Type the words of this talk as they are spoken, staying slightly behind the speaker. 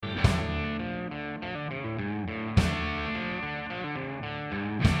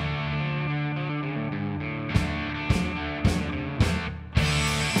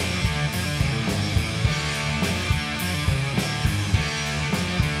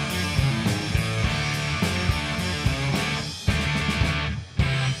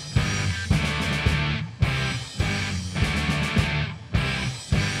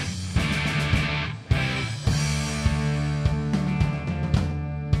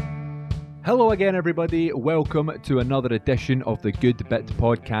Hello again, everybody. Welcome to another edition of the Good Bit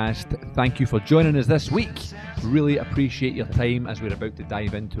podcast. Thank you for joining us this week. Really appreciate your time as we're about to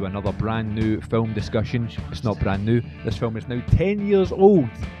dive into another brand new film discussion. It's not brand new. This film is now 10 years old,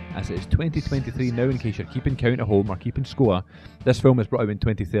 as it is 2023 now, in case you're keeping count at home or keeping score. This film was brought out in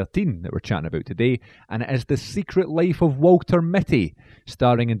 2013 that we're chatting about today, and it is The Secret Life of Walter Mitty,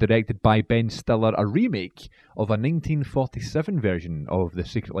 starring and directed by Ben Stiller, a remake of a 1947 version of The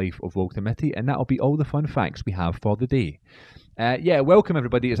Secret Life of Walter Mitty, and that'll be all the fun facts we have for the day. Welcome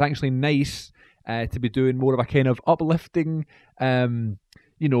everybody. It's actually nice to be doing more of a kind of uplifting, kind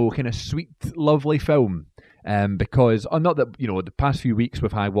of sweet, lovely film. Because not that the past few weeks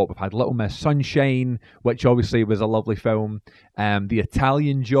we've had Little Miss Sunshine, which obviously was a lovely film, The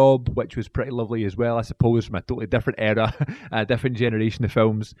Italian Job, which was pretty lovely as well, I suppose, from a totally different era, a different generation of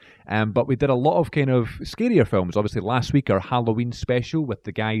films. But we did a lot of kind of scarier films. Obviously last week our Halloween special with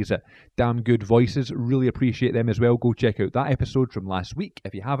the guys at Damn Good Voices, really appreciate them as well. Go check out that episode from last week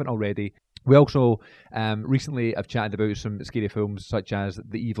if you haven't already. We also recently have chatted about some scary films such as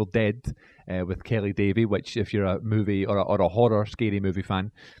The Evil Dead with Kelly Davey, which if you're a movie or a horror scary movie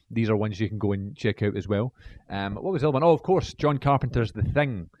fan, these are ones you can go and check out as well. What was the other one? Oh, of course, John Carpenter's The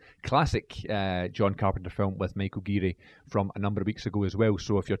Thing, classic John Carpenter film with Michael Geary from a number of weeks ago as well.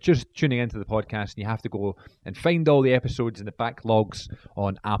 So if you're just tuning into the podcast and you have to go and find all the episodes in the backlogs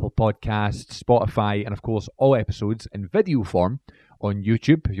on Apple Podcasts, Spotify, and of course all episodes in video form on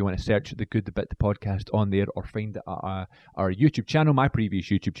YouTube, if you want to search the Good Bit podcast on there, or find it at our YouTube channel, my previous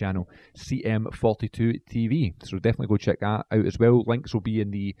YouTube channel, CM42 TV. So definitely go check that out as well. Links will be in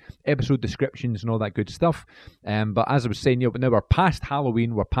the episode descriptions and all that good stuff. But as I was saying, but now we're past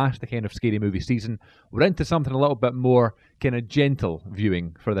Halloween, we're past the kind of scary movie season. We're into something a little bit more kind of gentle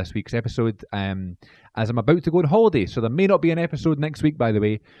viewing for this week's episode. As I'm about to go on holiday, so there may not be an episode next week, by the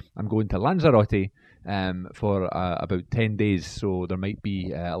way. I'm going to Lanzarote for about 10 days, so there might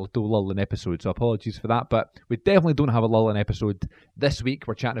be a little lull in episode, so apologies for that, but we definitely don't have a lull in episode this week.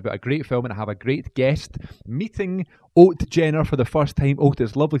 We're chatting about a great film and I have a great guest, meeting Oat Jenner for the first time. Oat,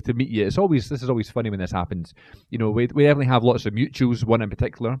 it's lovely to meet you. This is always funny when this happens. We definitely have lots of mutuals, one in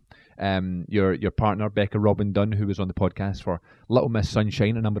particular, your partner Becca Robin Dunn, who was on the podcast for Little Miss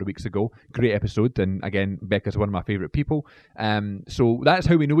Sunshine a number of weeks ago. Great episode, and again, Becca's one of my favourite people. So that's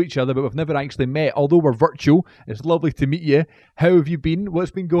how we know each other, but we've never actually met, although we're virtual. It's lovely to meet you. How have you been?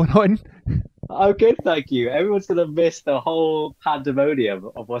 What's been going on? Oh, good, thank you. Everyone's going to miss the whole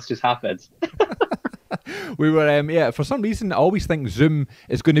pandemonium of what's just happened. We were, for some reason, I always think Zoom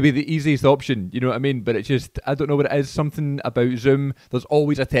is going to be the easiest option, you know what I mean? But it's just, I don't know what it is, something about Zoom, there's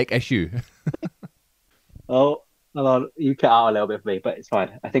always a tech issue. Oh, hold on, you cut out a little bit for me, but it's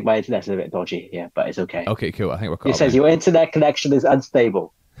fine. I think my internet's a bit dodgy here, but it's okay. Okay, cool, I think we're caught It says your internet connection is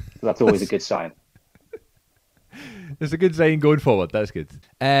unstable, so that's always a good sign. It's a good sign going forward, that's good.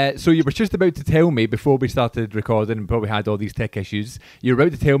 So you were just about to tell me, before we started recording and probably had all these tech issues, you were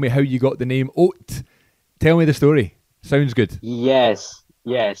about to tell me how you got the name Oat. Tell me the story. Sounds good. Yes.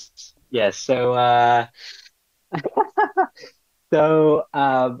 So,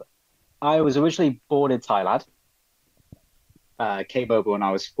 I was originally born in Thailand. Came over when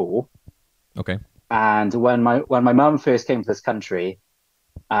I was 4. Okay. And when my mum first came to this country,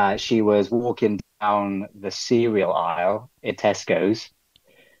 she was walking down the cereal aisle in Tesco's,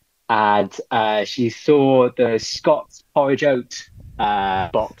 and she saw the Scott's porridge oat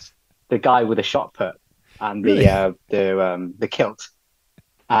box, the guy with the shot put and Really? the kilt,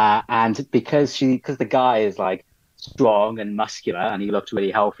 and because the guy is like strong and muscular and he looked really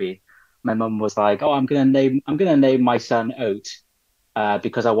healthy, my mum was like, "Oh, I'm gonna name my son Oat,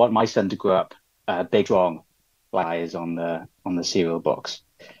 because I want my son to grow up big, strong, like is on the cereal box."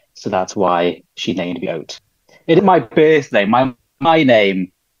 So that's why she named me Oat. It is my birth name. My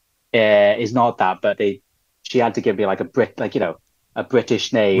name is not that, but she had to give me like a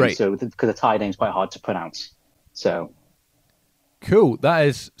British name, right? So because the Thai name is quite hard to pronounce. So cool. That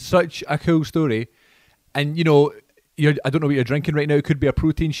is such a cool story. And I don't know what you're drinking right now. It could be a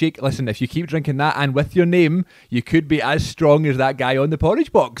protein shake. Listen, if you keep drinking that and with your name, you could be as strong as that guy on the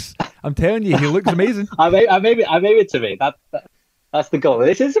porridge box. I'm telling you, he looks amazing. I made it to me. That's the goal.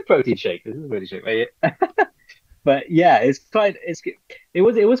 This is a protein shake. Right? But yeah, it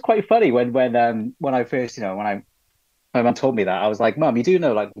was quite funny when I first, when my mum told me that, I was like, "Mum, you do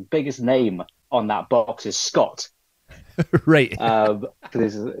know like the biggest name on that box is Scott." Right.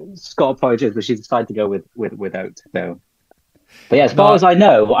 Because Scott porridge, but she decided to go with Oat. So, but yeah, as far as I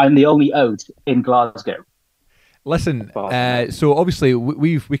know, I'm the only Oat in Glasgow. Listen, Apart from that. so obviously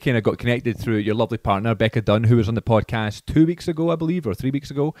we kind of got connected through your lovely partner Becca Dunn, who was on the podcast 2 weeks ago, I believe, or 3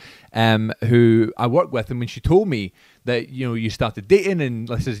 weeks ago, who I worked with, and when she told me that you started dating, and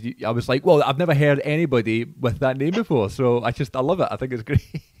this is, I was like, well, I've never heard anybody with that name before, so I love it. I think it's great.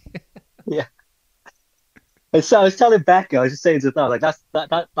 Yeah. And so I was telling Becca, I was just saying to her, like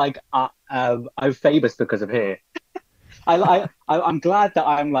that like I'm famous because of her. I'm glad that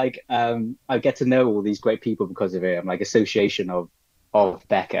I'm like I get to know all these great people because of her. I'm like association of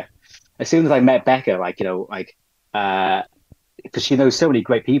Becca. As soon as I met Becca, like like uh because she knows so many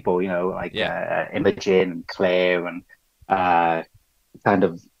great people, like Yeah. Imogen and Claire and uh kind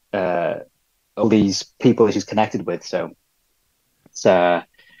of all these people that she's connected with. So it's yeah,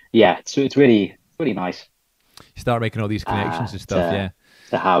 it's really nice Start making all these connections and stuff. to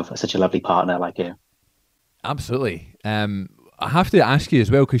Yeah. have such a lovely partner like you. Absolutely. I have to ask you as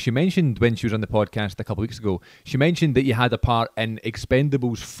well, because she mentioned when she was on the podcast a couple of weeks ago, she mentioned that you had a part in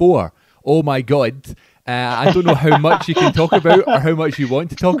Expendables 4. Oh my God. I don't know how much you can talk about or how much you want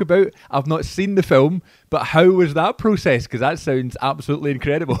to talk about. I've not seen the film, but how was that process? Because that sounds absolutely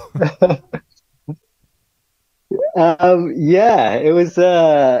incredible. Yeah, it was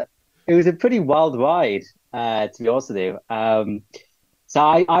a pretty wild ride, to be honest with you. So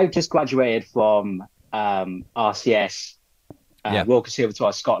I've just graduated from RCS, Yeah. Royal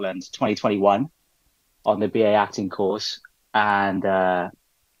Conservatoire Scotland 2021 on the BA acting course, and I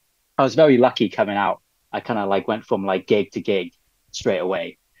was very lucky coming out. I kind of like went from like gig to gig straight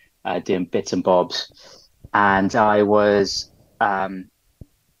away, doing bits and bobs, and I was I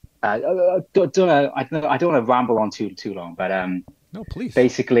don't want to ramble on too long, but No, please.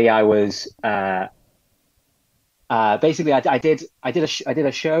 basically I was basically I did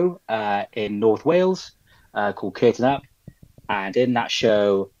a show in North Wales called Curtain Up, and in that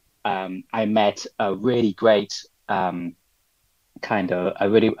show I met a really great kind of a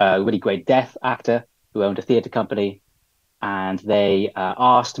really great deaf actor who owned a theatre company, and they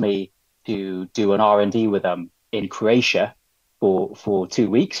asked me to do an R&D with them in Croatia for 2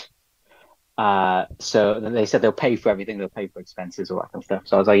 weeks. So they said they'll pay for everything, they'll pay for expenses, all that kind of stuff.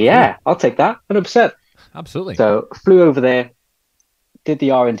 So I was like, Cool. yeah, I'll take that, 100%. Absolutely. So flew over there, did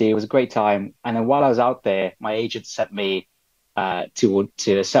the R&D. It was a great time. And then while I was out there, my agent sent me to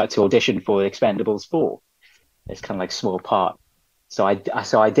audition for Expendables 4. It's kind of like small part. So I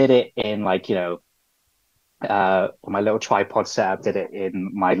did it in like my little tripod setup. Did it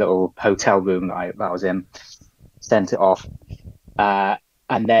in my little hotel room that I was in. Sent it off. Uh,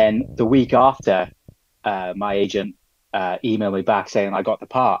 and then the week after, my agent emailed me back saying I got the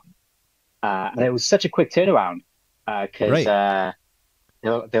part. And it was such a quick turnaround because Right.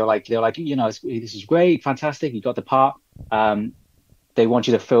 they were like, this is great, fantastic, you got the part. They want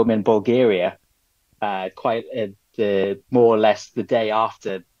you to film in Bulgaria, quite the more or less the day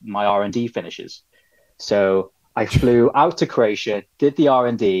after my R&D finishes. So I flew out to Croatia, did the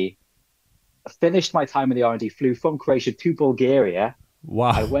R&D, finished my time in the R&D, flew from Croatia to Bulgaria. I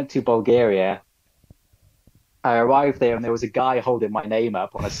Wow. went to Bulgaria. I arrived there and there was a guy holding my name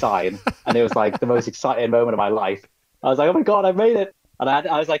up on a sign, and it was like the most exciting moment of my life. I was like, "Oh my God, I made it!" And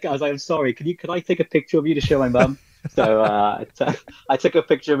I was like, "I'm sorry. Can I take a picture of you to show my mum?" So I took a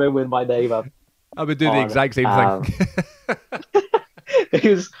picture of him with my name up I would do the on. exact same thing. It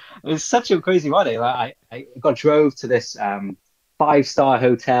was such a crazy ride. I got drove to this five-star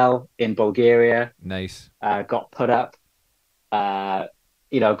hotel in Bulgaria. Nice. Got put up. Uh,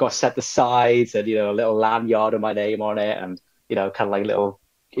 got set the sides and a little lanyard with my name on it, and kind of like little.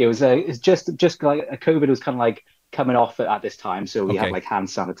 It's just like COVID was kind of like coming off at this time, so we had Okay. like hand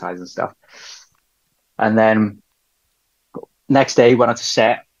sanitizer and stuff. And then next day went on to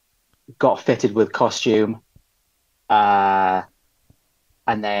set, got fitted with costume, uh,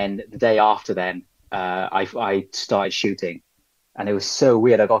 and then the day after, then I started shooting, and it was so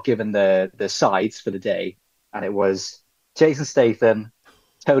weird. I got given the sides for the day, and it was Jason Statham,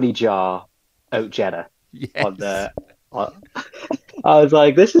 Tony Jaa, Oak Jenner on Yes. the. On, I was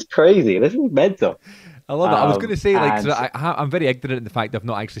like, this is crazy. This is mental. I love it. I was going to say, like, 'cause And I'm very ignorant in the fact I've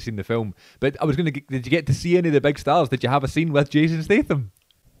not actually seen the film, but I was going to. Did you get to see any of the big stars? Did you have a scene with Jason Statham?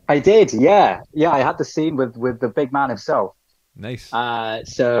 I did, yeah, yeah. I had the scene with the big man himself. Nice.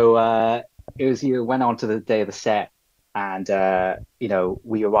 So it was went on to the day of the set, and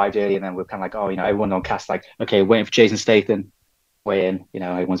we arrived early, and then we are kind of like, oh, everyone on cast like, okay, waiting for Jason Statham, waiting,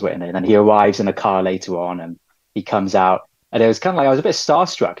 everyone's waiting, and then he arrives in a car later on, and he comes out, and it was kind of like I was a bit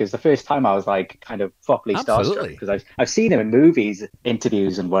starstruck. It was the first time I was like kind of properly starstruck Absolutely. because I've seen him in movies,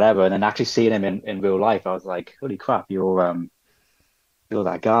 interviews, and whatever, and then actually seeing him in real life, I was like, holy crap, you're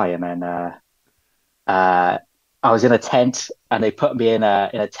that guy, and then. Uh, I was in a tent, and they put me in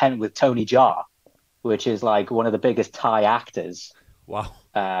a tent with Tony Jaa, which is like one of the biggest Thai actors Wow.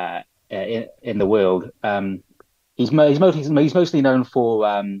 in the world. He's mostly known for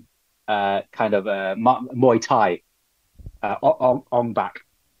kind of Muay Thai, Ong Bak.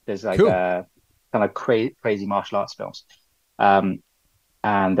 There's like Cool. kind of crazy martial arts films. Um,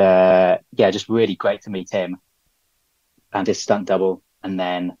 and yeah, just really great to meet him and his stunt double. And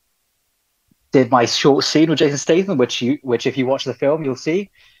then did my short scene with Jason Statham, which if you watch the film, you'll see.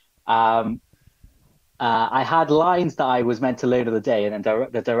 Um, I had lines that I was meant to learn of the day, and then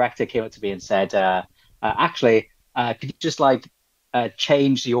the director came up to me and said, "Actually, could you just like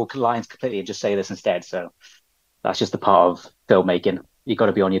change your lines completely and just say this instead?" So that's just the part of filmmaking. You got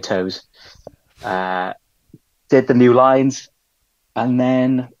to be on your toes. Uh, did the new lines, and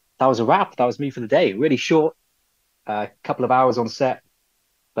then that was a wrap. That was me for the day. Really short, a couple of hours on set,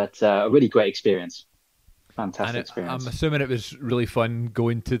 but a really great experience. And Fantastic I'm experience. assuming it was really fun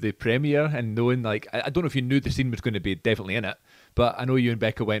going to the premiere and knowing, like, I don't know if you knew the scene was going to be definitely in it, but I know you and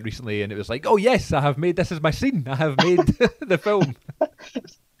Becca went recently and it was like, oh, yes, I have made this as my scene. I have made the film.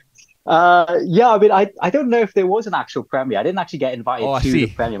 Yeah, I mean, I don't know if there was an actual premiere. I didn't actually get Oh, invited I to the see.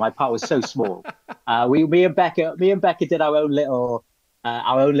 premiere. My part was so small. Me and Becca did our own little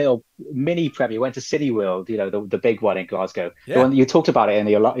mini premiere. Went to City World, the big one in Glasgow. The Yeah, one that you talked about it in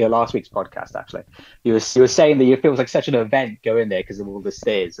your last week's podcast. Actually, you were saying that it feels like such an event going there because of all the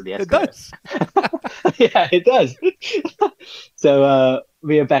stairs and the it escalators. does. Yeah, it does. So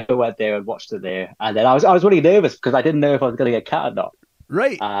me and Becca went there and watched it there, and then I was really nervous because I didn't know if I was going to get cut or not.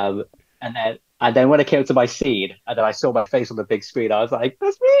 Right. Um, and then when it came to my scene, and then I saw my face on the big screen, I was like,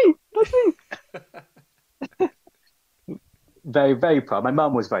 "That's me, that's me." Very, very proud. My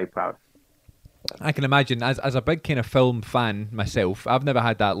mum was very proud. I can imagine as a big kind of film fan myself, I've never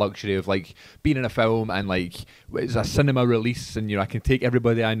had that luxury of like being in a film and like it's a cinema release and I can take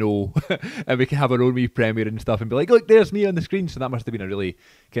everybody I know and we can have our own wee premiere and stuff and be like, look, there's me on the screen. So that must have been a really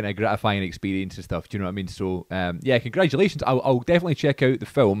kind of gratifying experience and stuff. Do you know what I mean? So yeah, congratulations. I'll definitely check out the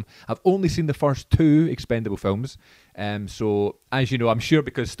film. I've only seen the first two Expendable films. So as you know, I'm sure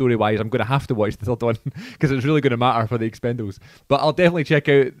because story wise, I'm going to have to watch the third one because it's really going to matter for the Expendables. But I'll definitely check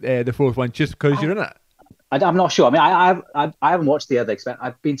out the fourth one just because you're in it. I'm not sure. I mean, I haven't watched the other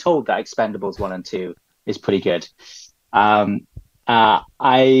I've been told that Expendables 1 and 2 is pretty good. Um,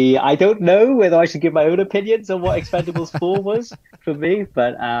 I don't know whether I should give my own opinions on what Expendables 4 was for me,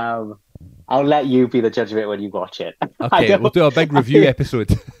 but I'll let you be the judge of it when you watch it. I Okay, don't we'll do a big review I,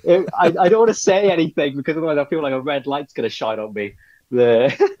 episode. I don't want to say anything because otherwise I feel like a red light's going to shine on me.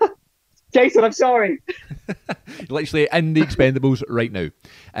 The Jason, I'm sorry. Literally in the Expendables right now.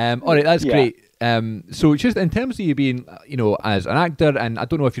 All right, that's Yeah. great. So just in terms of you being, as an actor, and I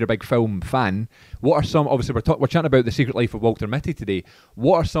don't know if you're a big film fan, what are some? Obviously, we're chatting about The Secret Life of Walter Mitty today.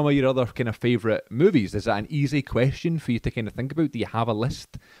 What are some of your other kind of favorite movies? Is that an easy question for you to kind of think about? Do you have a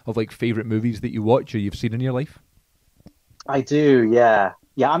list of like favorite movies that you watch or you've seen in your life? I do, yeah.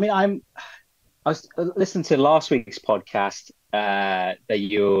 Yeah, I mean, I was listening to last week's podcast that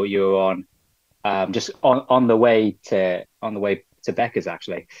you're on, just on the way to Becca's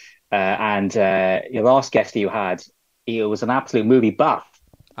actually, and your last guest that you had, he was an absolute movie buff,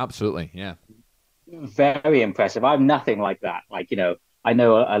 Absolutely, yeah. very impressive. I'm nothing like that. Like I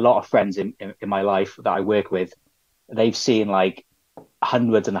know a lot of friends in my life that I work with. They've seen like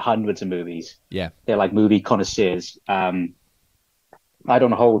hundreds and hundreds of movies. Yeah. They're like movie connoisseurs. I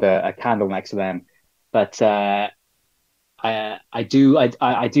don't hold a candle next to them, but I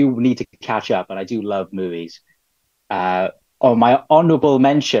do need to catch up, and I do love movies. On my honorable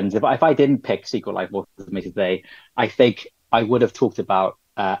mentions, if I didn't pick Secret Life of Walter Mitty today, I think I would have talked about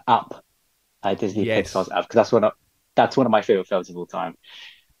Up, Disney Pixar's Yes. Up, because that's one of my favorite films of all time.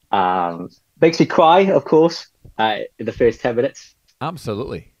 Makes me cry, of course, in the first 10 minutes.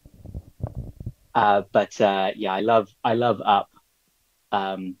 Absolutely. But yeah, I love Up.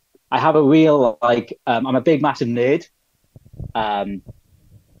 Um, I have a real like I'm a big massive nerd. Um,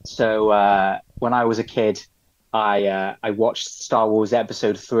 so when I was a kid, I watched Star Wars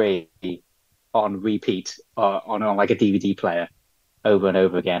Episode 3 on repeat on like a DVD player over and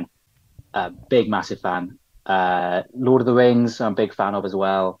over again. Big massive fan. Lord of the Rings, I'm a big fan of as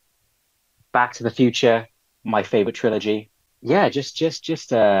well. Back to the Future, my favorite trilogy. Yeah, just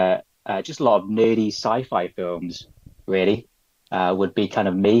a lot of nerdy sci-fi films, really, would be kind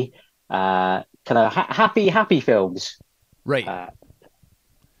of me. Kind of happy films. Right. Uh,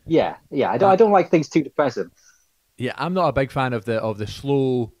 yeah, yeah. I don't Uh, I don't like things too depressing. Yeah, I'm not a big fan of the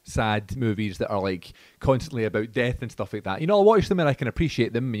slow, sad movies that are like constantly about death and stuff like that. I'll watch them and I can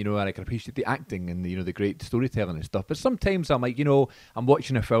appreciate them, and I can appreciate the acting and the great storytelling and stuff. But sometimes I'm like, I'm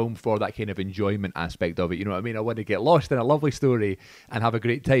watching a film for that kind of enjoyment aspect of it. You know what I mean? I want to get lost in a lovely story and have a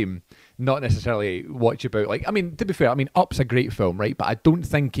great time, not necessarily watch about like. I mean, to be fair, Up's a great film, right? But I don't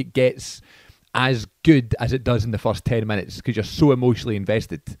think it gets as good as it does in the first 10 minutes because you're so emotionally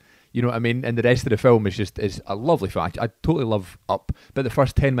invested. You know what I mean? And the rest of the film is a lovely film. I totally love Up, but the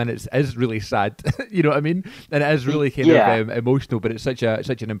first 10 minutes is really sad. You know what I mean? And it is really kind of emotional, but it's such an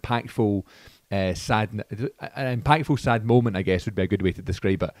impactful, sad moment, I guess would be a good way to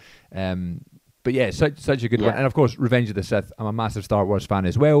describe it. But yeah, such a good one. And of course, Revenge of the Sith. I'm a massive Star Wars fan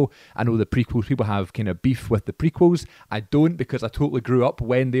as well. I know the prequels, people have kind of beef with the prequels. I don't, because I totally grew up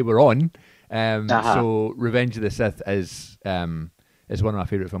when they were on. So Revenge of the Sith is one of my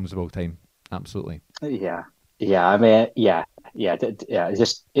favorite films of all time. Absolutely. Yeah. I mean, yeah.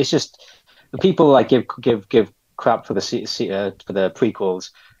 It's just the people like give crap for the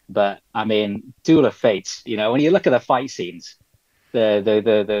prequels, but I mean, Duel of Fates. When you look at the fight scenes,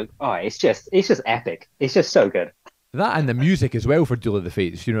 it's just epic. It's just so good. That and the music as well for Duel of the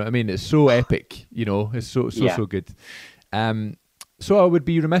Fates. You know what I mean? It's so epic. It's so good. So I would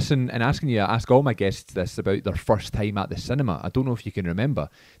be remiss in asking ask all my guests this about their first time at the cinema. I don't know if you can remember.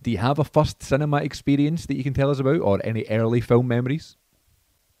 Do you have a first cinema experience that you can tell us about, or any early film memories?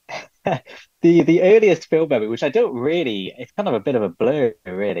 The earliest film memory, which I don't really, it's kind of a bit of a blur,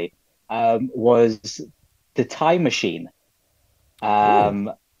 really, was The Time Machine.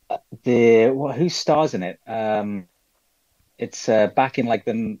 Who stars in it? It's back in like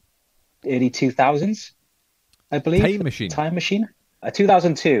the early 2000s, I believe. Time Machine.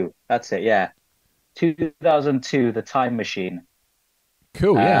 2002. That's it. Yeah, 2002. The Time Machine.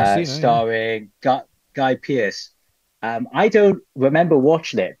 Cool. Yeah. Starring Guy Pearce. I don't remember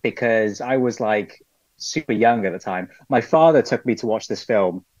watching it because I was like super young at the time. My father took me to watch this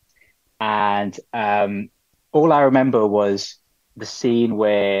film, and all I remember was the scene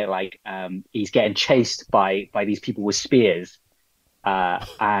where like he's getting chased by these people with spears,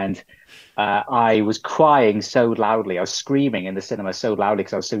 and I was crying so loudly. I was screaming in the cinema so loudly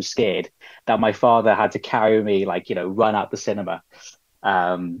because I was so scared that my father had to carry me, like, run out the cinema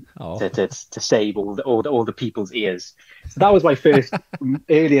to save all the people's ears. So that was my first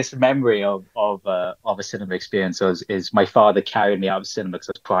earliest memory of a cinema experience. Is my father carrying me out of the cinema because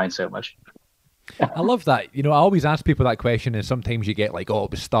I was crying so much. I love that. I always ask people that question, and sometimes you get like, oh,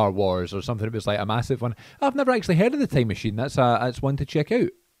 it was Star Wars or something. It was like a massive one. I've never actually heard of The Time Machine. That's one to check out.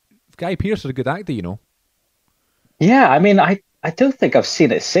 Guy Pearce is a good actor, Yeah, I mean, I don't think I've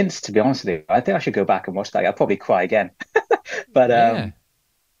seen it since, to be honest with you. I think I should go back and watch that. I'll probably cry again. But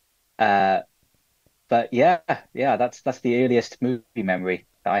that's the earliest movie memory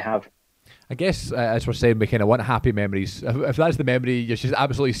that I have. I guess, as we're saying, we kind of want happy memories. If that's the memory, you're just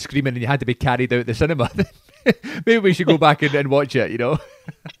absolutely screaming and you had to be carried out the cinema, maybe we should go back and watch it,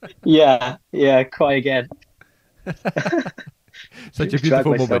 Yeah, cry again. Such a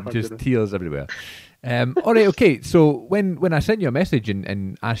beautiful moment, just tears everywhere. All right, okay. So when I sent you a message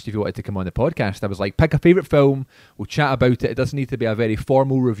and asked if you wanted to come on the podcast, I was like, pick a favourite film, we'll chat about it. It doesn't need to be a very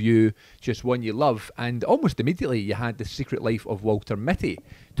formal review, just one you love. And almost immediately you had The Secret Life of Walter Mitty,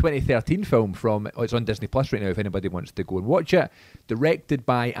 2013 film it's on Disney Plus right now if anybody wants to go and watch it. Directed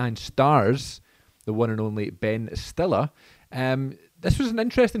by and stars the one and only Ben Stiller. This was an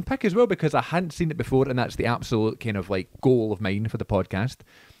interesting pick as well because I hadn't seen it before, and that's the absolute kind of like goal of mine for the podcast.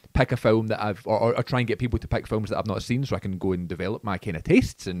 Pick a film that or try and get people to pick films that I've not seen so I can go and develop my kind of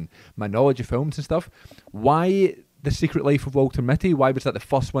tastes and my knowledge of films and stuff. Why The Secret Life of Walter Mitty? Why was that the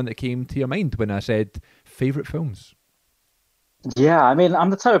first one that came to your mind when I said favourite films? Yeah, I mean, I'm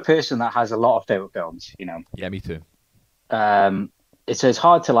the type of person that has a lot of favourite films, Yeah, me too. It's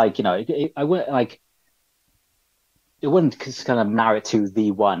hard to like, I wouldn't like, it wouldn't kind of narrow it to the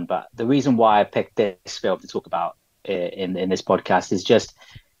one, but the reason why I picked this film to talk about in this podcast is just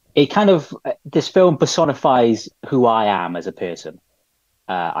this film personifies who I am as a person.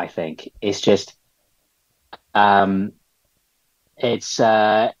 I think it's just the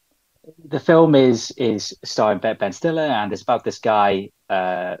film is starring Ben Stiller, and it's about this guy,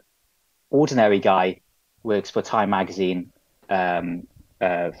 ordinary guy, works for Time magazine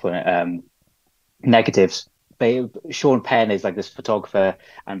for negatives. Sean Penn is like this photographer,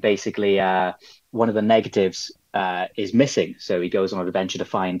 and basically one of the negatives is missing. So he goes on an adventure to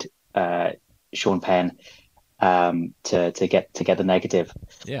find Sean Penn to get the negative.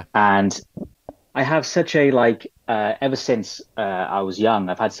 Yeah. And I have such a ever since I was young,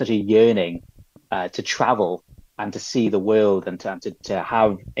 I've had such a yearning to travel and to see the world and to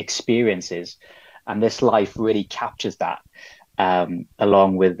have experiences. And this life really captures that,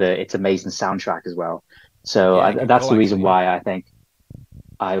 along with its amazing soundtrack as well. So Yeah, good that's call the reason actually. Yeah. why I think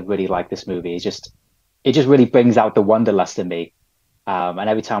I really like this movie. It just really brings out the wanderlust in me. And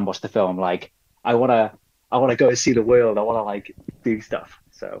every time I watch the film, like I wanna I wanna go and see the world. I wanna like do stuff.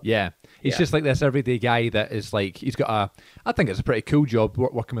 So Yeah, he's yeah. just like this everyday guy that is like he's got a. I think it's a pretty cool job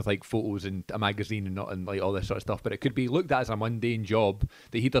working with like photos and a magazine and not and like all this sort of stuff. But it could be looked at as a mundane job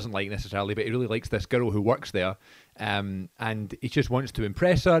that he doesn't like necessarily, but he really likes this girl who works there, and he just wants to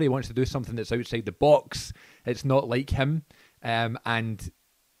impress her. He wants to do something that's outside the box. It's not like him, and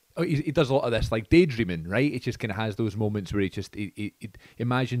he does a lot of this like daydreaming, right? He just kind of has those moments where he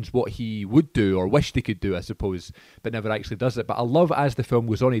imagines what he would do or wished he could do, I suppose, but never actually does it. But I love as the film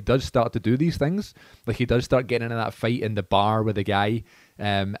goes on, he does start to do these things. Like he does start getting into that fight in the bar with the guy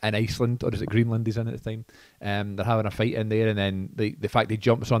in Iceland, or is it Greenland he's in at the time? They're having a fight in there, and then the fact he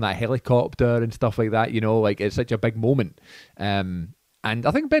jumps on that helicopter and stuff like that, like it's such a big moment. And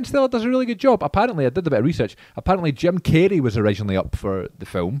I think Ben Stiller does a really good job. Apparently, I did a bit of research. Apparently, Jim Carrey was originally up for the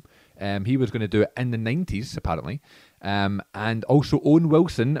film. He was going to do it in the 90s, apparently. And also Owen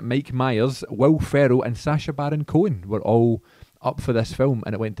Wilson, Mike Myers, Will Ferrell, and Sacha Baron Cohen were all up for this film,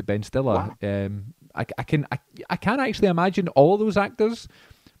 and it went to Ben Stiller. Wow. I can actually imagine all those actors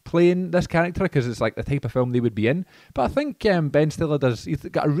playing this character because it's like the type of film they would be in. But I think Ben Stiller he's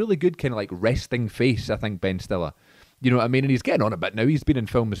got a really good kind of like resting face, I think, Ben Stiller. You know what I mean? And he's getting on a bit now. He's been in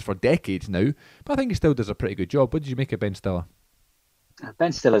films for decades now, but I think he still does a pretty good job. What did you make of Ben Stiller?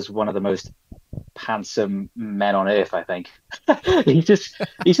 Ben Stiller's one of the most handsome men on earth, I think. He's just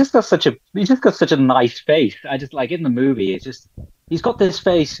got such a nice face. I just like in the movie, he's got this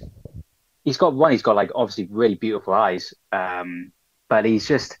face. He's got like obviously really beautiful eyes. But he's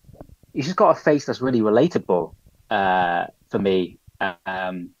just got a face that's really relatable for me.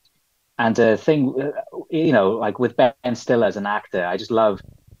 And the thing, like with Ben Stiller as an actor, I just love.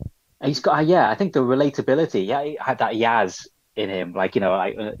 He's got, yeah, I think the relatability, yeah, he had that Yaz in him, like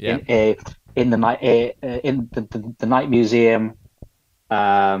like Yeah, in the night in the night museum,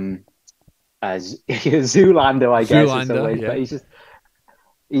 as Zoolander, I guess, in some Zoolander. ways. Yeah, But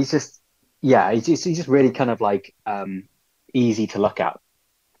he's just, yeah, he's just really kind of like easy to look at,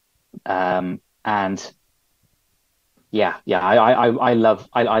 and yeah, I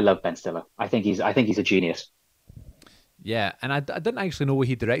love Ben Stiller. I think he's a genius. yeah. And I didn't actually know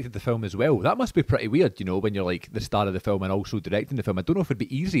he directed the film as well. That must be pretty weird, when you're like the star of the film and also directing the film. I don't know if it'd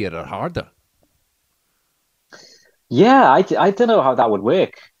be easier or harder. Yeah, I don't know how that would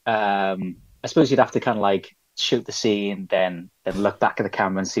work. I suppose you'd have to kind of like shoot the scene, then look back at the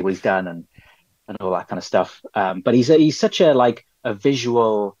camera and see what he's done and all that kind of stuff. But he's such a like a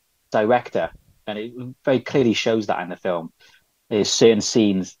visual director, and it very clearly shows that in the film. There's certain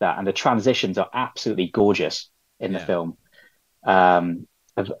scenes and the transitions are absolutely gorgeous in the Yeah. film.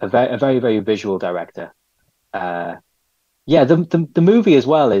 A very very visual director. Uh, yeah, the movie as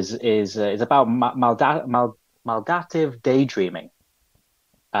well is about maldative daydreaming,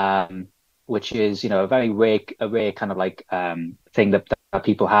 um, which is a rare kind of like thing that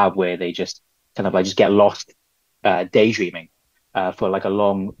people have where they just kind of like just get lost daydreaming for like a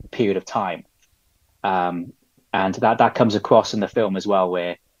long period of time, and that comes across in the film as well,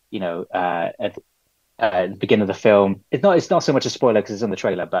 where at the beginning of the film, it's not so much a spoiler because it's in the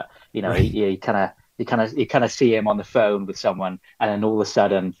trailer, but Right. you kind of see him on the phone with someone, and then all of a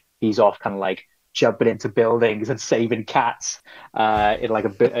sudden he's off kind of like jumping into buildings and saving cats in like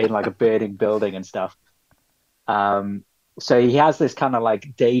a burning building and stuff. So he has this kind of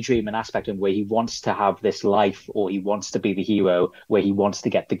like daydreaming aspect of where he wants to have this life, or he wants to be the hero, where he wants to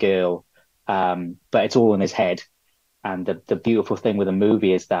get the girl, but it's all in his head. And the beautiful thing with the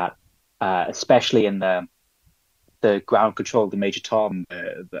movie is that, especially in the ground control, the Major Tom,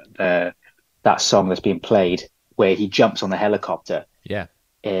 that song that's being played, where he jumps on the helicopter. Yeah.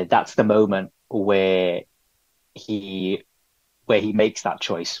 That's the moment he where he makes that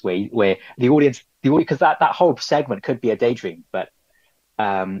choice, where the audience, because that whole segment could be a daydream, but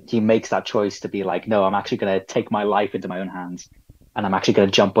he makes that choice to be like, no, I'm actually going to take my life into my own hands, and I'm actually going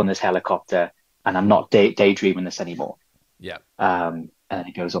to jump on this helicopter, and I'm not daydreaming this anymore. Yeah. And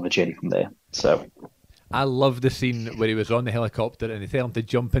he goes on the journey from there. So I love the scene where he was on the helicopter and they tell him to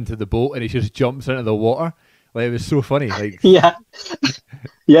jump into the boat and he just jumps into the water. Like, it was so funny. Like, yeah,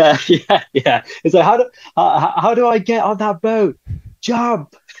 yeah. It's like how do I get on that boat?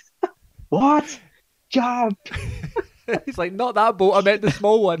 Jump! What? Jump! he's like, not that boat, I meant the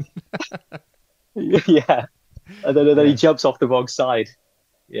small one. Yeah, and then he Yeah. jumps off the wrong side.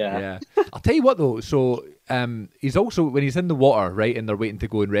 Yeah. Yeah. I'll tell you what though, so he's also, when he's in the water, right, and they're waiting to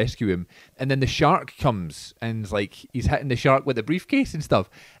go and rescue him, and then the shark comes and like he's hitting the shark with the briefcase and stuff.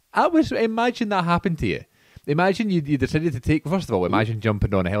 Imagine that happened to you. Imagine you decided to take, first of all, imagine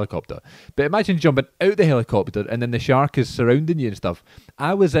jumping on a helicopter, but imagine jumping out the helicopter and then the shark is surrounding you and stuff.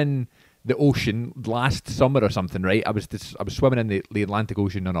 I was in the ocean last summer or something, right? I was swimming in the Atlantic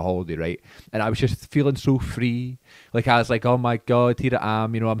Ocean on a holiday, right? And I was just feeling so free. Like, I was like, oh my God, here I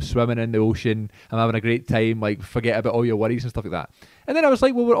am, I'm swimming in the ocean, I'm having a great time, like, forget about all your worries and stuff like that. And then I was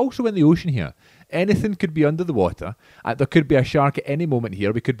like, well, we're also in the ocean here. Anything could be under the water. There could be a shark at any moment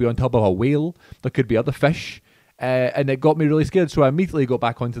here. We could be on top of a whale. There could be other fish. And it got me really scared, so I immediately got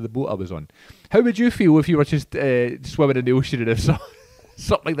back onto the boat I was on. How would you feel if you were just swimming in the ocean and if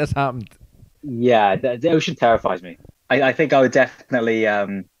something like this happened? Yeah, the ocean terrifies me. I think I would definitely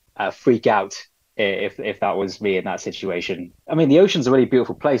freak out if that was me in that situation. I mean, the ocean's a really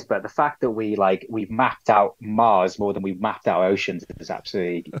beautiful place, but the fact that we've mapped out Mars more than we've mapped out oceans is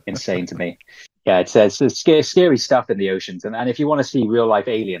absolutely insane to me. Yeah, it's scary stuff in the oceans, and if you want to see real life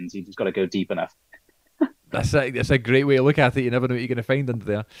aliens, you just got to go deep enough. That's a great way to look at it. You never know what you're going to find under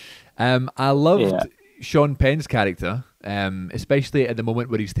there. I loved Sean Penn's character, especially at the moment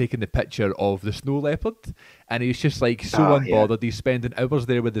where he's taking the picture of the snow leopard, and he's just like so unbothered. Yeah. He's spending hours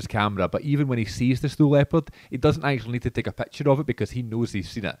there with his camera, but even when he sees the snow leopard, he doesn't actually need to take a picture of it because he knows he's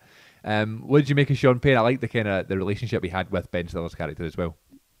seen it. What did you make of Sean Penn? I like the relationship he had with Ben Stiller's character as well.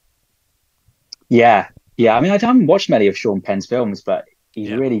 Yeah. I mean, I haven't watched many of Sean Penn's films, but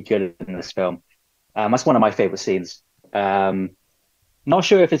he's really good in this film. That's one of my favorite scenes. Not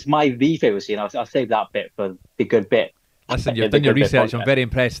sure if it's the favorite scene. I'll save that bit for the good bit. Listen, you've done your research. I'm very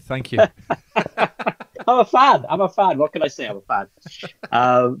impressed. Thank you. I'm a fan. What can I say? I'm a fan.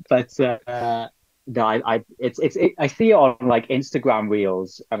 No, I see it on like Instagram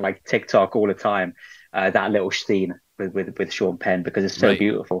reels and like TikTok all the time. That little scene with Sean Penn, because it's so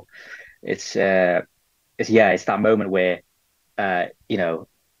beautiful. It's that moment where Ben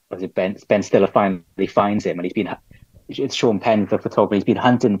Stiller finally finds him, and it's Sean Penn, the photographer. He's been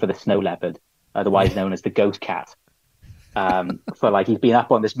hunting for the snow leopard, otherwise known as the ghost cat. He's been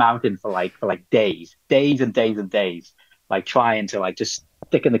up on this mountain for days and days and days, like trying to like just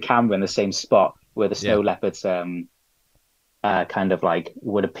sticking the camera in the same spot where the snow leopards kind of like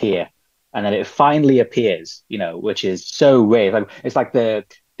would appear, and then it finally appears, which is so rare. It's like the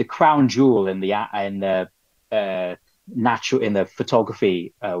crown jewel in the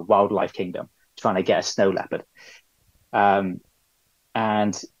photography wildlife kingdom, trying to get a snow leopard. He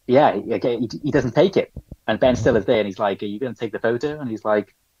doesn't take it, and Ben Stiller's there, and he's like, "Are you going to take the photo?" And he's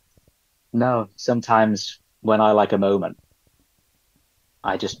like, "No. Sometimes when I like a moment,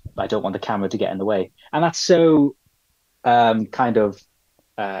 I don't want the camera to get in the way." And that's so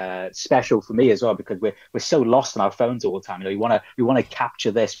special for me as well, because we're so lost on our phones all the time. We want to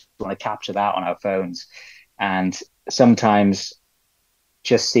capture this, we want to capture that on our phones, and sometimes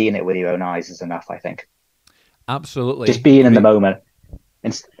just seeing it with your own eyes is enough, I think. Absolutely. Just being in the moment.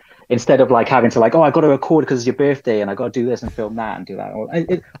 Instead of like having to like, oh, I got to record because it's your birthday and I got to do this and film that and do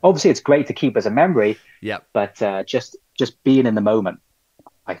that. Obviously, it's great to keep as a memory. Yeah. But just being in the moment,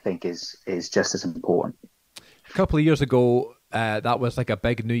 I think, is just as important. A couple of years ago, that was like a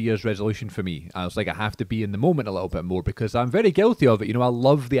big New Year's resolution for me. I was like, I have to be in the moment a little bit more, because I'm very guilty of it. I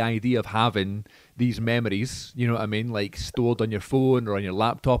love the idea of having these memories, you know what I mean, like stored on your phone or on your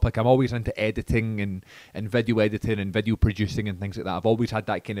laptop. Like, I'm always into editing and video editing and video producing and things like that. I've always had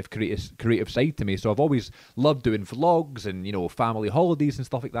that kind of creative side to me. So I've always loved doing vlogs and, family holidays and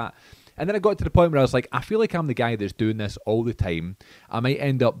stuff like that. And then I got to the point where I was like, I feel like I'm the guy that's doing this all the time. I might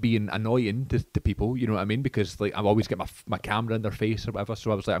end up being annoying to people, you know what I mean? Because like I always get my camera in their face or whatever.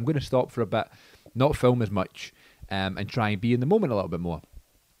 So I was like, I'm going to stop for a bit, not film as much, and try and be in the moment a little bit more.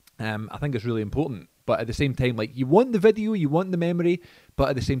 I think it's really important. But at the same time, like, you want the video, you want the memory, but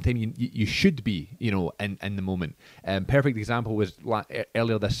at the same time, you should be, in the moment. Perfect example was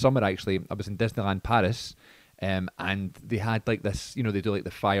earlier this summer, actually. I was in Disneyland Paris. And they had like this, they do like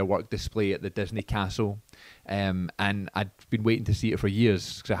the firework display at the Disney Castle, and I'd been waiting to see it for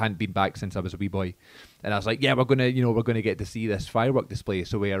years because I hadn't been back since I was a wee boy. And I was like, yeah, we're gonna get to see this firework display.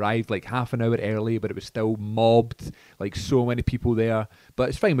 So we arrived like half an hour early, but it was still mobbed, like so many people there. But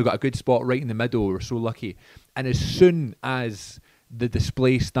it's fine, we got a good spot right in the middle. We were so lucky. And as soon as the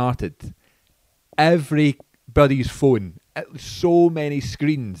display started, everybody's phone, so many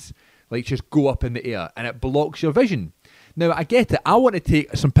screens, like just go up in the air, and it blocks your vision. Now, I get it. I want to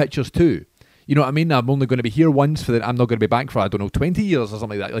take some pictures too. You know what I mean? I'm only going to be here once I'm not going to be back for, 20 years or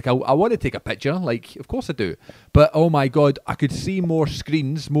something like that. Like, I want to take a picture. Like, of course I do. But, oh my God, I could see more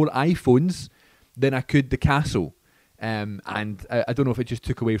screens, more iPhones than I could the castle. And I don't know if it just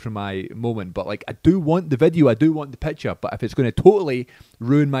took away from my moment, but like I do want the video, I do want the picture, but if it's going to totally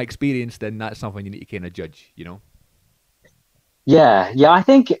ruin my experience, then that's something you need to kind of judge, you know? Yeah, yeah. I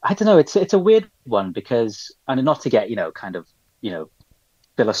think I don't know. It's a weird one because, and not to get kind of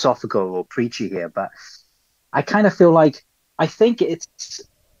philosophical or preachy here, but I kind of feel like I think it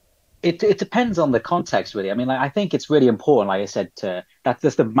depends on the context, really. I mean, like, I think it's really important, like I said, to that's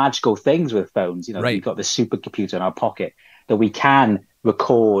just the magical things with phones. We've Right, got this supercomputer in our pocket that we can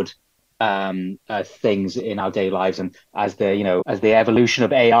record things in our daily lives, and as the evolution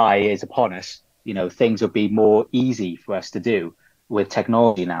of AI is upon us, things will be more easy for us to do with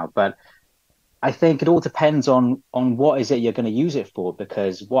technology now. But I think it all depends on what is it you're going to use it for,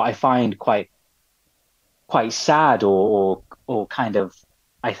 because what I find quite sad or kind of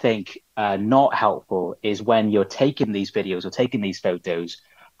I think not helpful is when you're taking these videos or taking these photos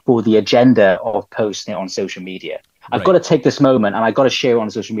for the agenda of posting it on social media. I've got right. to take this moment and I've got to share it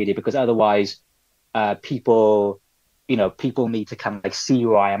on social media because otherwise people people need to kind of like see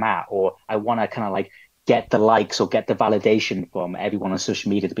where I am at, or I want to kind of like get the likes or get the validation from everyone on social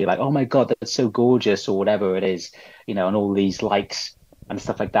media to be like, oh my God, that's so gorgeous, or whatever it is, and all these likes and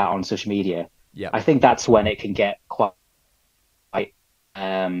stuff like that on social media. Yeah, I think that's when it can get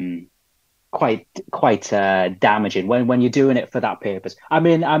um quite damaging when you're doing it for that purpose. I'm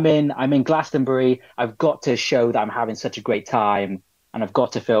in Glastonbury. I've got to show that I'm having such a great time, and I've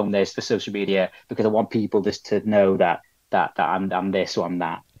got to film this for social media because I want people just to know that I'm this or I'm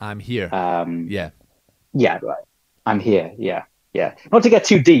that. I'm here. Um, Yeah. yeah, right. I'm here. Yeah, yeah. Not to get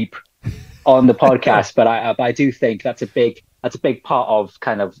too deep on the podcast, but I do think that's a big part of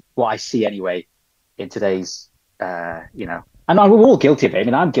kind of what I see anyway in today's and we're all guilty of it. I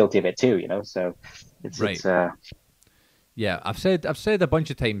mean, I'm guilty of it too, so it's Right. it's uh Yeah, I've said a bunch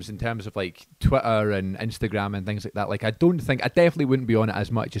of times in terms of like Twitter and Instagram and things like that. Like, I definitely wouldn't be on it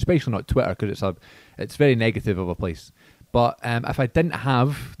as much, especially not Twitter, because it's very negative of a place. But if I didn't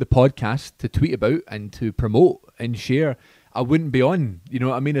have the podcast to tweet about and to promote and share, I wouldn't be on. You know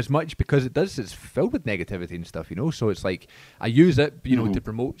what I mean? As much, because it's filled with negativity and stuff. So it's like I use it, mhm. to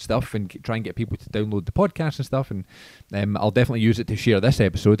promote stuff and try and get people to download the podcast and stuff. And I'll definitely use it to share this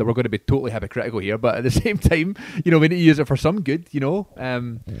episode. We're going to be totally hypocritical here, but at the same time, we need to use it for some good.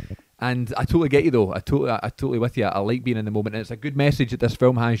 And I totally get you though. I totally with you. I like being in the moment, and it's a good message that this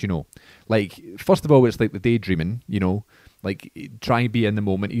film has. Like, first of all, it's like the daydreaming. Like, try and be in the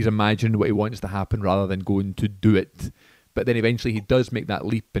moment. He's imagining what he wants to happen rather than going to do it. But then eventually he does make that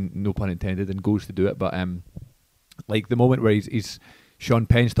leap, and no pun intended, and goes to do it. But like the moment where he's Sean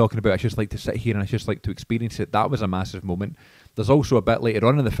Penn's talking about, I just like to sit here and I just like to experience it. That was a massive moment. There's also a bit later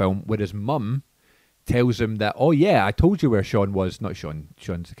on in the film where his mum tells him that, oh yeah, I told you where Sean was. Not Sean.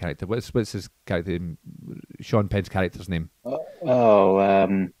 Sean's the character. What's his character? Sean Penn's character's name. Oh,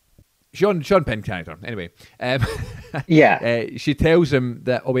 Sean Penn character. Anyway, yeah. she tells him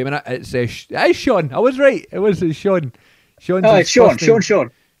that. Oh wait a minute, it's Sean. I was right. It was Sean. Sean's Oh, his it's Sean. first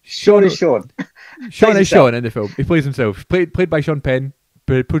name. Sean is Sean. Sean Plays is himself. Sean in the film. He plays himself. Played by Sean Penn,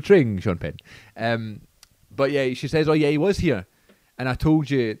 portraying Sean Penn. But yeah, she says, "Oh yeah, he was here, and I told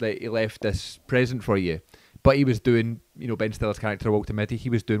you that he left this present for you." But he was doing, Ben Stiller's character Walter Mitty.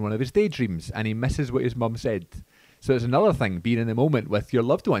 He was doing one of his daydreams, and he misses what his mum said. So it's another thing, being in the moment with your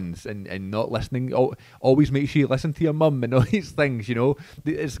loved ones and not listening. Always make sure you listen to your mum and all these things.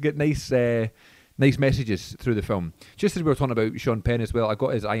 It's got nice messages through the film. Just as we were talking about Sean Penn as well, I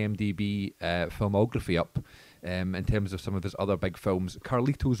got his IMDb filmography up in terms of some of his other big films.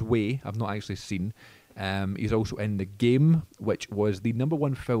 Carlito's Way, I've not actually seen. He's also in The Game, which was the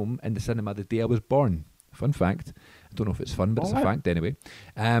 #1 film in the cinema the day I was born. Fun fact. I don't know if it's fun, but it's a fact anyway.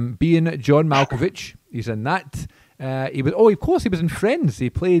 Being John Malkovich, he's in that. Of course, he was in Friends. He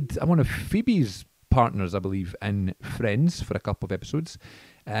played one of Phoebe's partners, I believe, in Friends for a couple of episodes.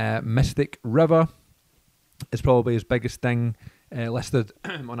 Mystic River is probably his biggest thing listed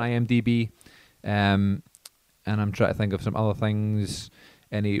on IMDb. And I'm trying to think of some other things.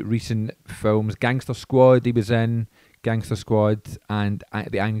 Any recent films? Gangster Squad, he was in. Gangster Squad and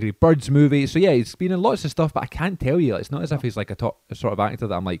the Angry Birds movie. So yeah, he's been in lots of stuff, but I can't tell you. It's not as if he's like a sort of actor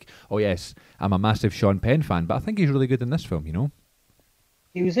that I'm like, oh yes, I'm a massive Sean Penn fan. But I think he's really good in this film.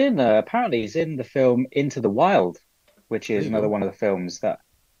 He was in apparently he's in the film Into the Wild, which There is you another go. one of the films that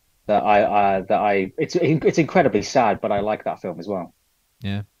I it's incredibly sad, but I like that film as well.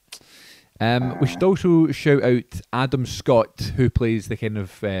 Yeah. We Uh, should also shout out Adam Scott, who plays the kind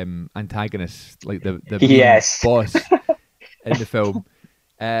of antagonist, like the mean yes. boss in the film.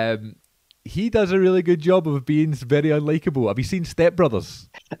 Um, he does a really good job of being very unlikable. Have you seen Step Brothers?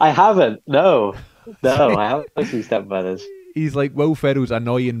 I haven't. No, no, I haven't seen Step Brothers. He's like Will Ferrell's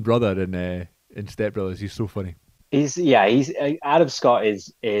annoying brother in Step Brothers. He's so funny. He's Adam Scott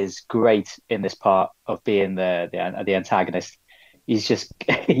is great in this part of being the antagonist. He's just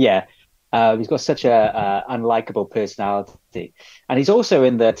yeah, he's got such a unlikable personality, and he's also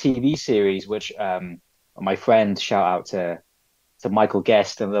in the TV series, which my friend shout out to Michael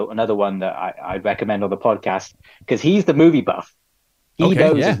Guest, and another one that I'd recommend on the podcast because he's the movie buff. He Okay,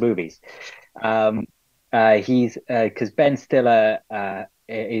 knows yeah. his movies. He's because Ben Stiller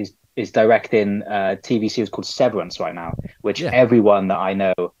is directing a TV series called Severance right now, which Yeah. everyone that I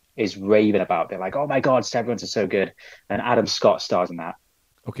know is raving about. They're like, "Oh my God, Severance is so good," and Adam Scott stars in that.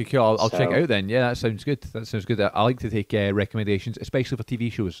 Okay, cool. I'll check it So out then. Yeah, that sounds good. That sounds good. I like to take recommendations, especially for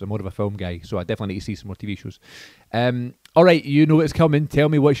TV shows. I'm more of a film guy, so I definitely need to see some more TV shows. All right, you know what's coming. Tell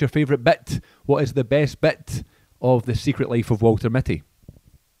me what's your favourite bit. What is the best bit of The Secret Life of Walter Mitty?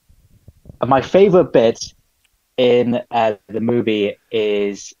 my favorite bit in the movie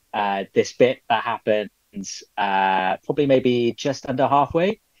is this bit that happens probably maybe just under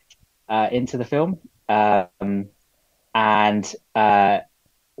halfway into the film. And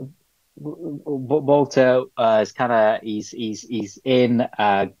Walter is kind of he's in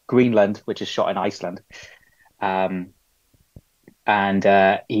Greenland, which is shot in Iceland, um,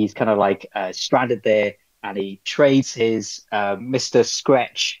 and he's kind of like stranded there, and he trades his Mr.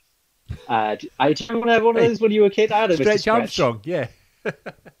 Scratch. Do you remember one of Hey, those when you were a kid? I had a Mr. Stretch Scratch. Armstrong. Yeah.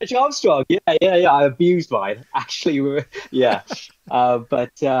 Stretch Armstrong, yeah. I abused mine. Actually, yeah.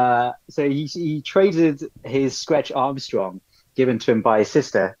 But so he traded his Stretch Armstrong, given to him by his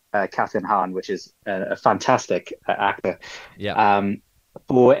sister, Catherine Hahn, which is a fantastic actor, Yeah.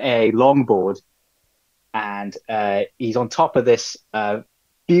 for a longboard, and he's on top of this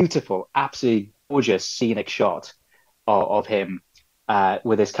beautiful, absolutely gorgeous scenic shot of him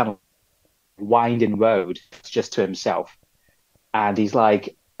with this kind of winding road just to himself. And he's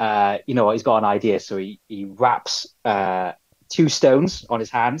like, you know what, he's got an idea. So he wraps two stones on his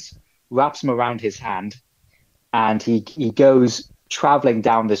hands, wraps them around his hand, and he goes traveling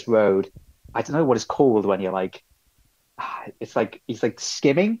down this road. I don't know what it's called when you're like, it's like he's like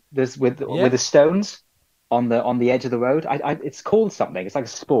skimming this with Yeah. the stones on the edge of the road. It's called something. It's like a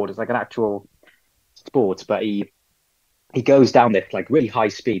sport. It's like an actual sport. But he goes down this like really high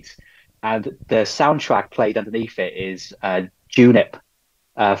speeds, and the soundtrack played underneath it is Junip,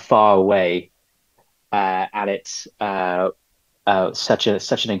 Far Away, and it's such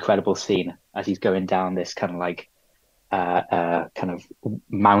an incredible scene as he's going down this kind of like kind of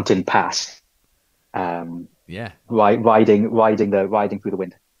mountain pass, Yeah. riding through the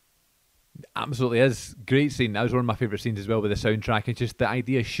wind. Absolutely is. Great scene. That was one of my favourite scenes as well with the soundtrack and just the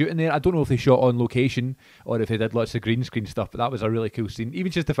idea of shooting there. I don't know if they shot on location or if they did lots of green screen stuff, but that was a really cool scene.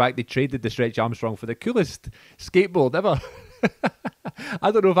 Even just the fact they traded the Stretch Armstrong for the coolest skateboard ever.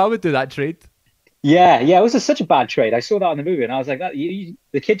 I don't know if I would do that trade. Yeah, it was such a bad trade. I saw that in the movie, and I was like, "That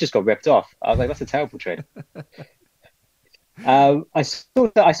the kid just got ripped off." I was like, "That's a terrible trade." I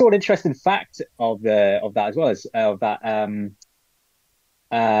saw an interesting fact of that as well as of that.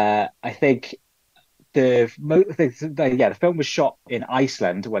 I think the film was shot in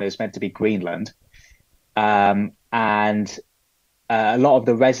Iceland when it was meant to be Greenland, and a lot of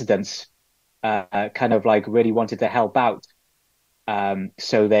the residents kind of like really wanted to help out,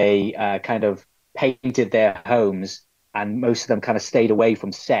 so they kind of painted their homes, and most of them kind of stayed away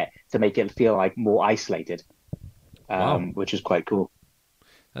from set to make it feel like more isolated, Wow. which is quite cool.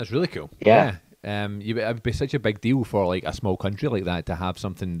 That's really cool. Yeah, Yeah. It would be such a big deal for like a small country like that to have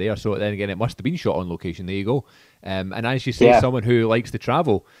something there. So then again, it must have been shot on location. There you go. And as you say, yeah. someone who likes to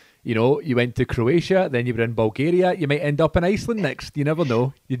travel, you know, you went to Croatia, then you were in Bulgaria. You might end up in Iceland next. You never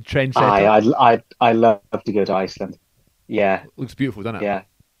know. You'd trendsetter. I love to go to Iceland. Yeah, Looks beautiful, doesn't it? yeah.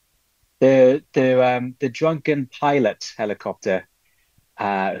 The drunken pilot helicopter,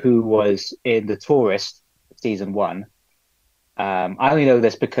 who was in The Tourist season one. I only know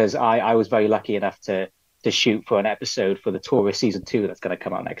this because I was very lucky enough to shoot for an episode for The Tourist season two that's going to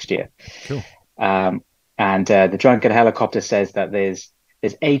come out next year. Cool. And the drunken helicopter says that there's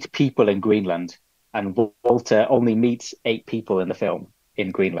 8 people in Greenland, and Walter only meets 8 people in the film in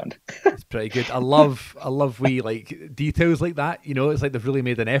Greenland. It's pretty good. I love wee like details like that. You know, it's like they've really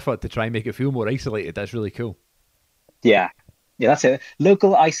made an effort to try and make it feel more isolated. That's really cool. Yeah, that's it.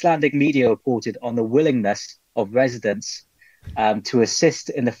 Local Icelandic media reported on the willingness of residents to assist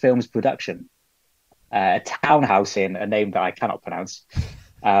in the film's production. A townhouse in a name that I cannot pronounce.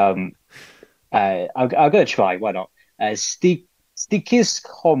 I'm going to try. Why not?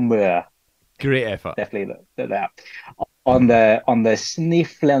 Stikiskomur. Great effort. Definitely look that. On the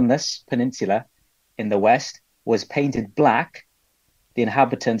Snæfellsnes Peninsula in the west was painted black. The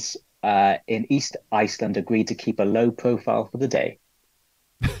inhabitants in East Iceland agreed to keep a low profile for the day.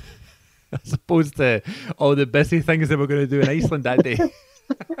 As opposed to all the busy things they were going to do in Iceland that day.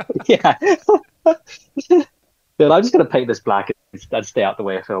 Yeah. But I'm just going to paint this black and stay out the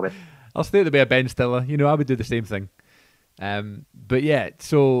way of filming. I'll stay at the way of Ben Stiller. You know, I would do the same thing. But yeah,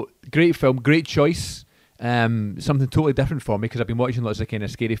 so great film, great choice. Something totally different for me because I've been watching lots of kind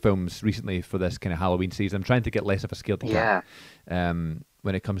of scary films recently for this kind of Halloween season. I'm trying to get less of a scaredy cat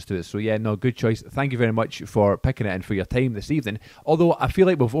when it comes to it. So yeah, no, good choice. Thank you very much for picking it and for your time this evening. Although I feel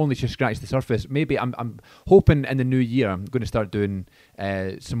like we've only just scratched the surface. Maybe I'm hoping in the new year I'm going to start doing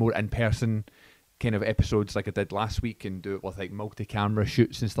some more in-person kind of episodes like I did last week and do it with like multi-camera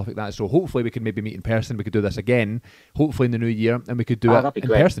shoots and stuff like that. So hopefully we could maybe meet in person. We could do this again, hopefully in the new year, and we could do it in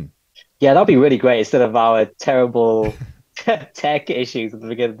person. Yeah, that'd be really great instead of our terrible tech issues at the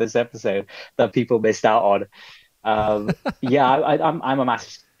beginning of this episode that people missed out on. Yeah, I'm a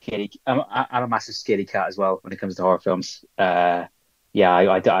massive I'm a massive scaredy cat as well when it comes to horror films. Yeah,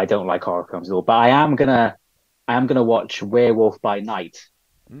 I don't like horror films at all, but I am gonna watch Werewolf by Night.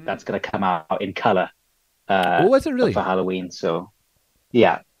 That's gonna come out in color. Is it really for Halloween? So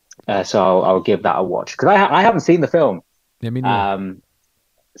yeah, so I'll give that a watch because I haven't seen the film. Yeah, me neither.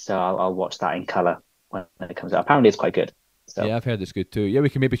 So I'll watch that in color when it comes out. Apparently, it's quite good. So. Yeah, I've heard it's good too. Yeah, we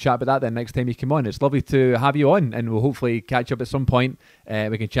can maybe chat about that then next time you come on. It's lovely to have you on, and we'll hopefully catch up at some point.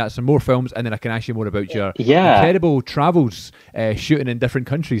 We can chat some more films, and then I can ask you more about your incredible travels shooting in different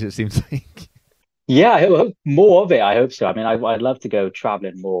countries, it seems like. Yeah, I hope more of it. I hope so. I mean, I'd love to go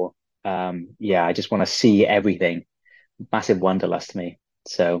traveling more. Yeah, I just want to see everything. Massive wanderlust to me.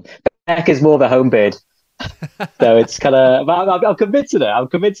 So Beck is more of a home bird. So it's kind of, I'll commit to that. I'll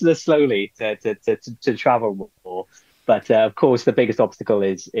commit to this slowly to travel more. But of course, the biggest obstacle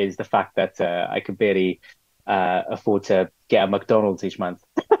is the fact that I could barely afford to get a McDonald's each month.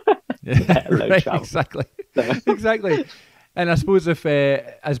 Right, exactly. Exactly. And I suppose if,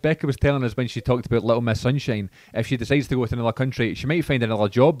 as Becca was telling us when she talked about Little Miss Sunshine, if she decides to go to another country, she might find another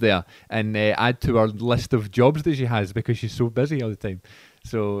job there and add to her list of jobs that she has because she's so busy all the time.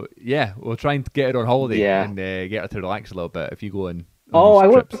 So yeah, we'll try and get her on holiday and get her to relax a little bit if you go on. I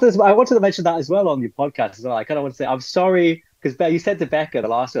wanted to mention that as well on your podcast as well. I kind of want to say I'm sorry because you said to Becca the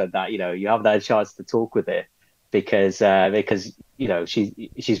last one that you haven't had a chance to talk with her because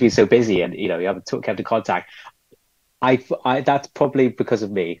she's been so busy and you haven't kept in contact. I that's probably because of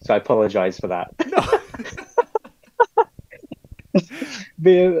me, so I apologize for that.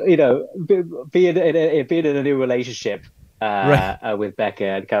 Being in a new relationship with Becca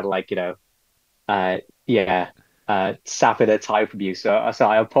and kind of like sapping her time from you. So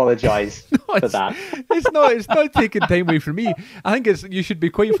I apologize for that. It's not taking time away from me. I think you should be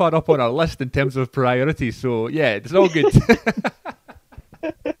quite far up on our list in terms of priorities. So yeah, it's all good.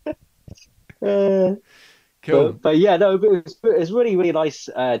 Cool. But yeah, no, it's really, really nice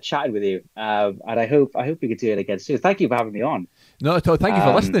chatting with you. And I hope we can do it again soon. Thank you for having me on. No, at all. Thank you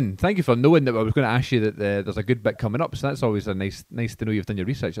for listening. Thank you for knowing that I was going to ask you that there's a good bit coming up. So that's always nice to know you've done your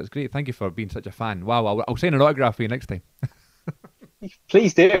research. That's great. Thank you for being such a fan. Wow, I'll sign an autograph for you next time.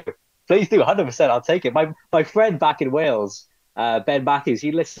 Please do. 100%. I'll take it. My friend back in Wales, Ben Matthews,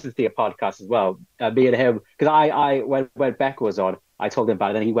 he listens to your podcast as well. Me and him, because I when Becca was on, I told him about it,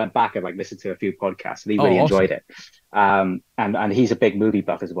 and then he went back and listened to a few podcasts, and he really enjoyed it. And he's a big movie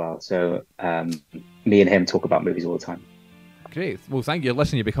buff as well. So me and him talk about movies all the time. Great. Well, thank you.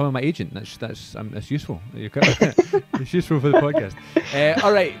 Listen, you're becoming my agent. That's useful. It's useful for the podcast.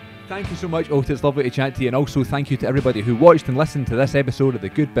 All right. Thank you so much, Otis. It's lovely to chat to you. And also thank you to everybody who watched and listened to this episode of the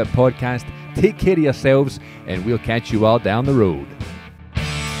Good Bit Podcast. Take care of yourselves, and we'll catch you all down the road.